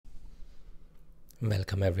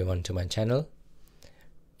Welcome everyone to my channel.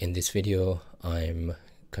 In this video I'm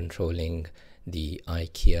controlling the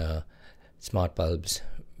Ikea smart bulbs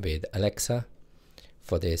with Alexa.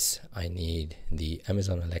 For this I need the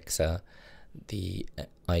Amazon Alexa, the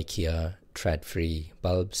Ikea Tradfri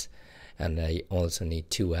bulbs, and I also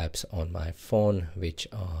need two apps on my phone, which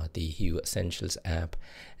are the Hue Essentials app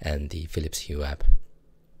and the Philips Hue app.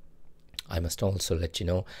 I must also let you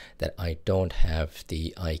know that I don't have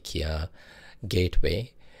the Ikea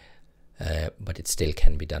gateway, but it still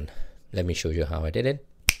can be done. Let me show you how I did it.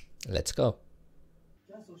 Let's go.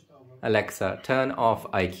 Alexa, turn off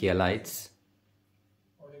Ikea lights.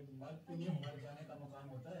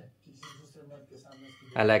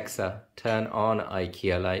 Alexa, turn on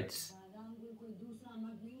Ikea lights.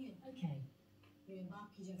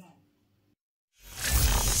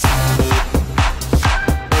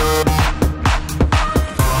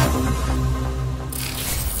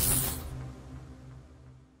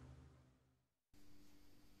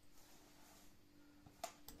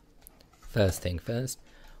 First thing first,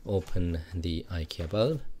 open the Ikea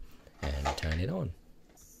bulb and turn it on.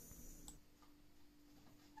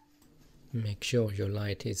 Make sure your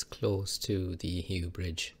light is close to the Hue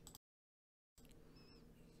bridge.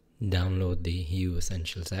 Download the Hue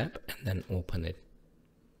Essentials app and then open it.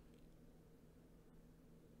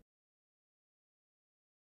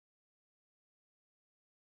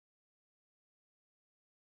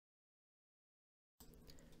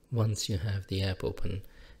 Once you have the app open,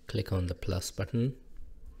 click on the plus button,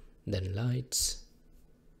 then lights,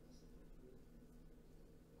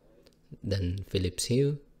 then Philips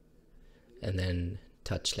Hue, and then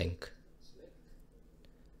touch link.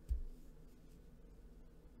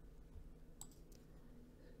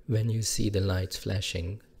 When you see the lights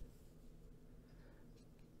flashing,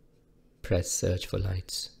 press search for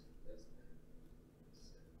lights.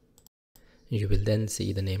 You will then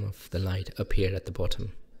see the name of the light appear at the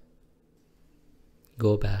bottom.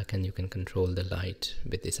 Go back and you can control the light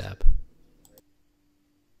with this app.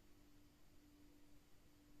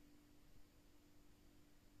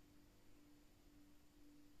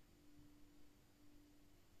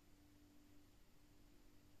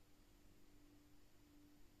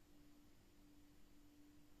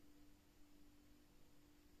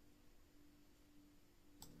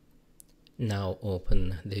 Now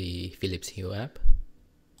open the Philips Hue app.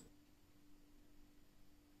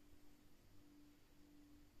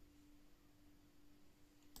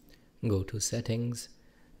 Go to settings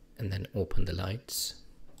and then open the lights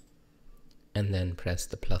and then press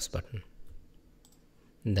the plus button.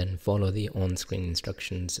 Then follow the on-screen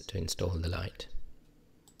instructions to install the light.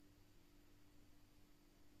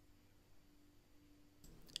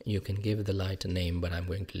 You can give the light a name, but I'm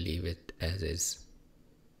going to leave it as is.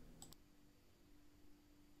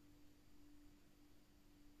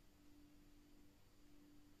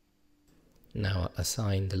 Now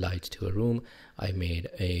assign the light to a room. I made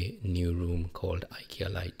a new room called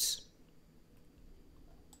Ikea Lights.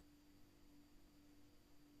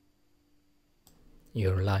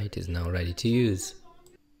 Your light is now ready to use.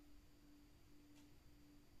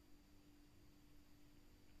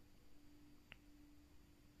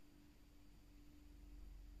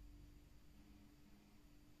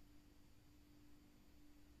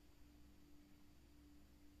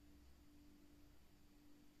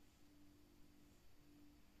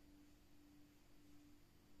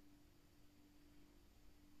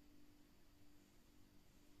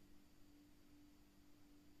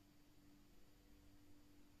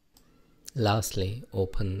 Lastly,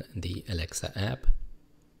 open the Alexa app.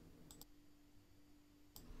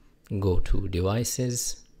 Go to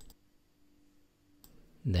Devices.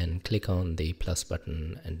 Then click on the plus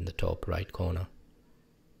button in the top right corner.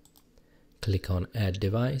 Click on Add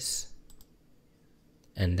Device.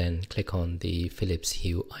 And then click on the Philips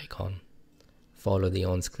Hue icon. Follow the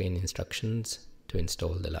on-screen instructions to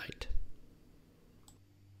install the light.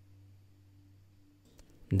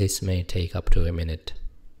 This may take up to a minute.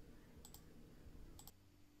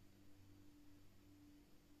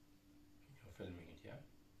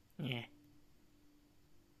 Yeah.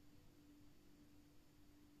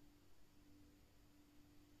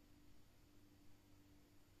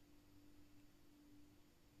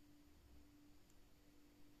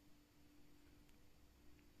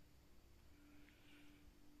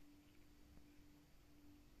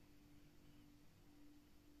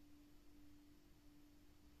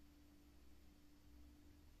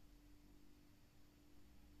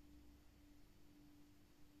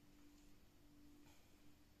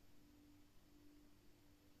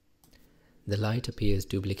 The light appears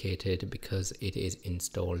duplicated because it is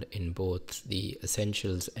installed in both the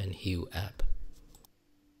Essentials and Hue app.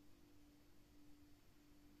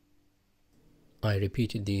 I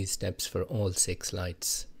repeated these steps for all 6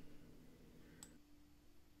 lights.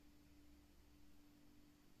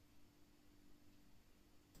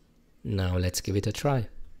 Now let's give it a try.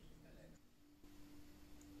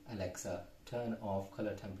 Alexa, turn off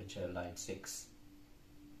color temperature light 6.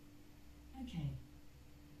 Okay.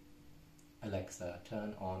 Alexa,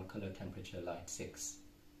 turn on color temperature light 6.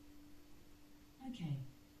 Okay.